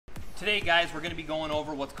Today, guys, we're going to be going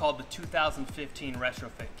over what's called the 2015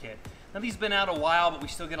 Retrofit Kit. Now, these have been out a while, but we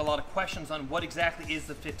still get a lot of questions on what exactly is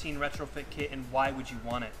the 15 Retrofit Kit and why would you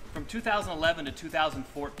want it. From 2011 to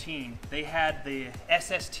 2014, they had the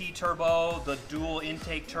SST turbo, the dual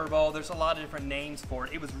intake turbo. There's a lot of different names for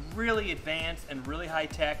it. It was really advanced and really high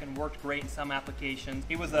tech and worked great in some applications.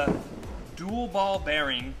 It was a dual ball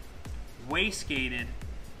bearing, wastegated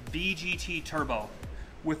VGT turbo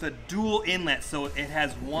with a dual inlet, so it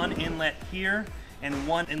has one inlet here and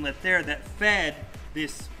one inlet there that fed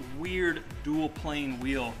this weird dual plane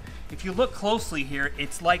wheel. If you look closely here,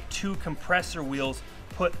 it's like two compressor wheels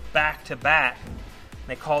put back to back.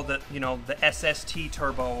 They called it, the SST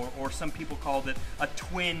turbo, or some people called it a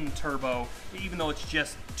twin turbo, even though it's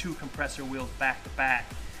just two compressor wheels back to back.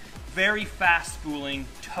 Very fast spooling,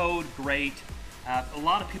 towed great. A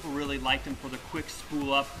lot of people really liked them for the quick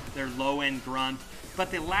spool up, their low end grunt, but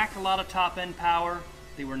they lacked a lot of top end power.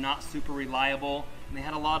 They were not super reliable, and they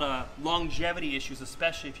had a lot of longevity issues,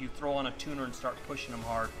 especially if you throw on a tuner and start pushing them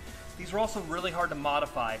hard. These are also really hard to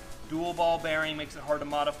modify. Dual ball bearing makes it hard to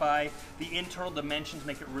modify. The internal dimensions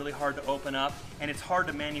make it really hard to open up, and it's hard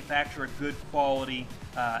to manufacture a good quality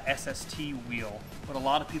SST wheel. What a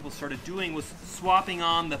lot of people started doing was swapping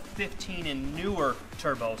on the 15 and newer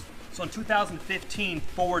turbos. So in 2015,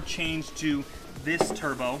 Ford changed to this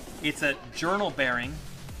turbo. It's a journal bearing.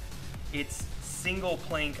 It's single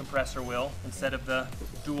plane compressor wheel instead of the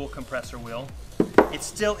dual compressor wheel. It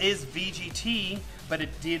still is VGT, but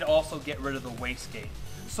it did also get rid of the wastegate.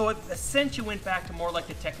 So it essentially went back to more like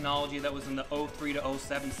the technology that was in the 03 to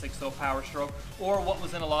 07 6.0 Powerstroke, or what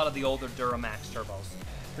was in a lot of the older Duramax turbos.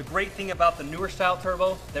 The great thing about the newer style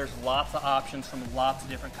turbo, there's lots of options from lots of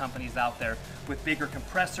different companies out there with bigger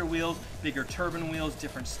compressor wheels, bigger turbine wheels,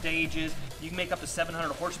 different stages. You can make up to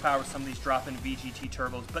 700 horsepower with some of these drop-in VGT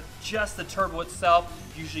turbos, but just the turbo itself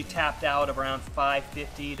usually tapped out of around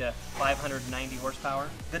 550 to 590 horsepower.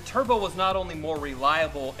 The turbo was not only more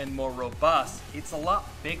reliable and more robust, it's a lot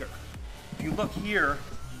bigger. If you look here,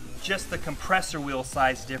 just the compressor wheel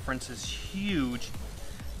size difference is huge.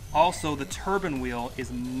 Also, the turbine wheel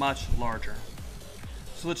is much larger.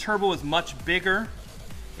 So the turbo is much bigger,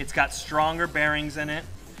 it's got stronger bearings in it,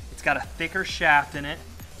 it's got a thicker shaft in it,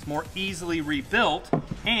 it's more easily rebuilt,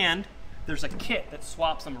 and there's a kit that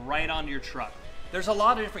swaps them right onto your truck. There's a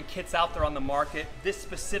lot of different kits out there on the market. This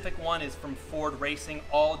specific one is from Ford Racing,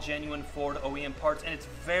 all genuine Ford OEM parts, and it's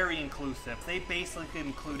very inclusive. They basically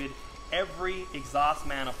included every exhaust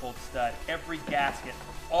manifold stud, every gasket,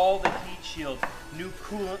 all the heat shields, new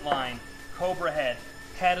coolant line, Cobra head,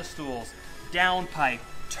 pedestals, downpipe,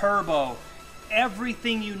 turbo,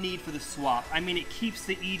 everything you need for the swap. I mean, it keeps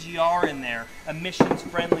the EGR in there, emissions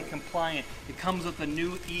friendly compliant. It comes with a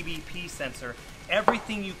new EBP sensor.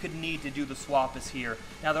 Everything you could need to do the swap is here.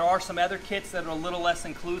 Now, there are some other kits that are a little less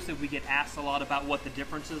inclusive. We get asked a lot about what the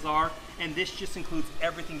differences are, and this just includes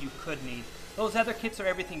everything you could need. Those other kits are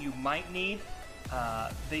everything you might need.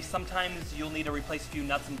 Sometimes you'll need to replace a few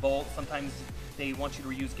nuts and bolts. Sometimes they want you to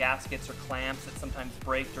reuse gaskets or clamps that sometimes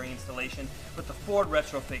break during installation. But the Ford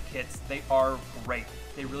Retrofit kits, they are great.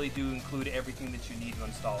 They really do include everything that you need to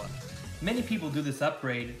install it. Many people do this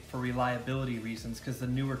upgrade for reliability reasons because the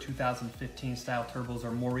newer 2015 style turbos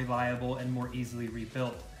are more reliable and more easily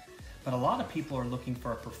rebuilt. But a lot of people are looking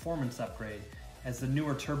for a performance upgrade as the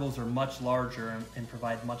newer turbos are much larger and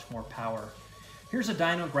provide much more power. Here's a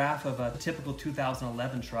dyno graph of a typical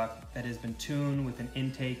 2011 truck that has been tuned with an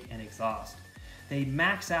intake and exhaust. They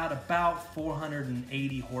max out about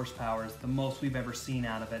 480 horsepower, is the most we've ever seen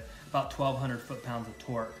out of it, about 1,200 foot-pounds of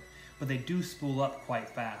torque, but they do spool up quite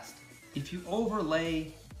fast. If you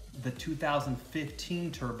overlay the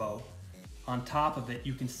 2015 turbo on top of it,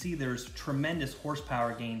 you can see there's tremendous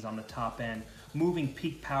horsepower gains on the top end, moving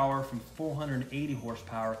peak power from 480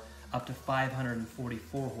 horsepower up to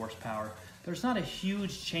 544 horsepower. There's not a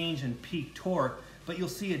huge change in peak torque, but you'll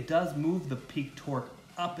see it does move the peak torque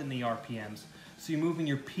up in the RPMs. So you're moving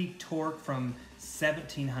your peak torque from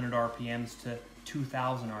 1,700 RPMs to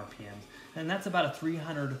 2,000 RPMs. And that's about a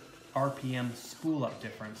 300 RPM spool up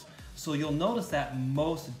difference. So you'll notice that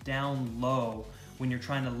most down low when you're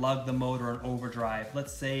trying to lug the motor in overdrive,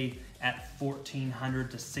 let's say at 1,400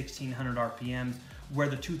 to 1,600 RPMs, where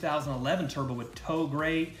the 2011 turbo would tow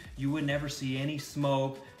great, you would never see any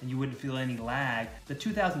smoke, and you wouldn't feel any lag. The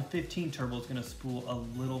 2015 turbo is going to spool a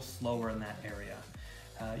little slower in that area.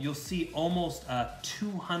 You'll see almost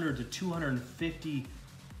 200 to 250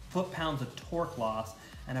 foot-pounds of torque loss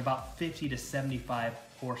and about 50 to 75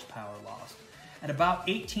 horsepower lost. At about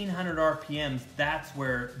 1,800 RPMs, that's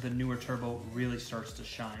where the newer turbo really starts to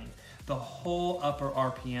shine. the whole upper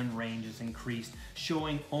RPM range is increased,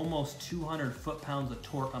 showing almost 200 foot-pounds of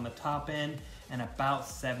torque on the top end and about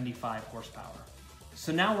 75 horsepower.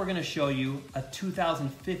 So now we're going to show you a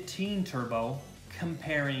 2015 turbo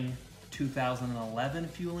comparing 2011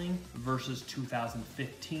 fueling versus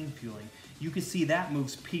 2015 fueling. You can see that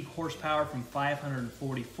moves peak horsepower from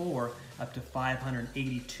 544 up to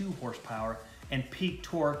 582 horsepower and peak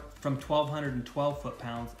torque from 1,212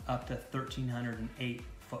 foot-pounds up to 1,308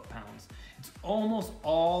 foot-pounds. It's almost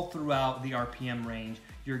all throughout the RPM range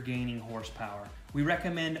you're gaining horsepower. We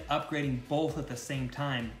recommend upgrading both at the same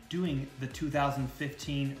time, doing the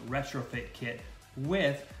 2015 retrofit kit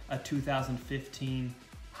with a 2015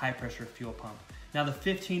 high pressure fuel pump. Now the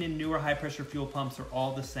 15 and newer high pressure fuel pumps are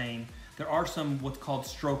all the same. There are some what's called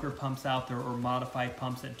stroker pumps out there or modified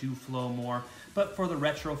pumps that do flow more, but for the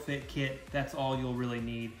retrofit kit, that's all you'll really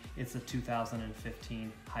need. It's a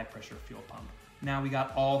 2015 high pressure fuel pump. Now we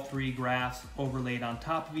got all three graphs overlaid on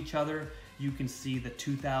top of each other. You can see the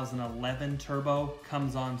 2011 turbo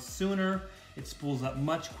comes on sooner, it spools up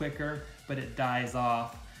much quicker, but it dies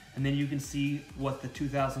off. And then you can see what the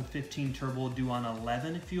 2015 turbo will do on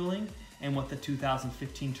 11 fueling and what the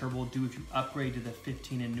 2015 turbo will do if you upgrade to the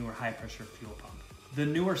 15 and newer high pressure fuel pump. The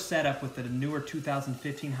newer setup with the newer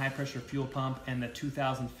 2015 high pressure fuel pump and the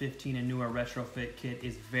 2015 and newer retrofit kit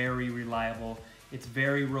is very reliable. It's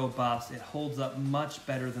very robust. It holds up much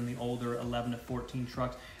better than the older 11 to 14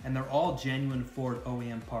 trucks, and they're all genuine Ford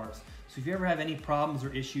OEM parts. So if you ever have any problems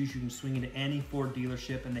or issues, you can swing into any Ford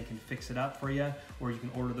dealership and they can fix it up for you, or you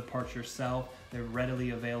can order the parts yourself. They're readily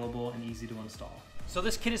available and easy to install. So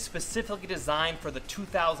this kit is specifically designed for the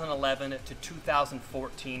 2011 to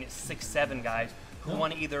 2014 6.7 guys who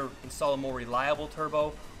want to either install a more reliable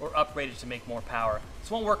turbo or upgrade it to make more power.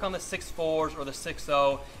 This won't work on the 6.4s or the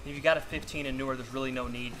 6.0. If you got a 15 and newer, there's really no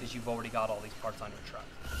need because you've already got all these parts on your truck.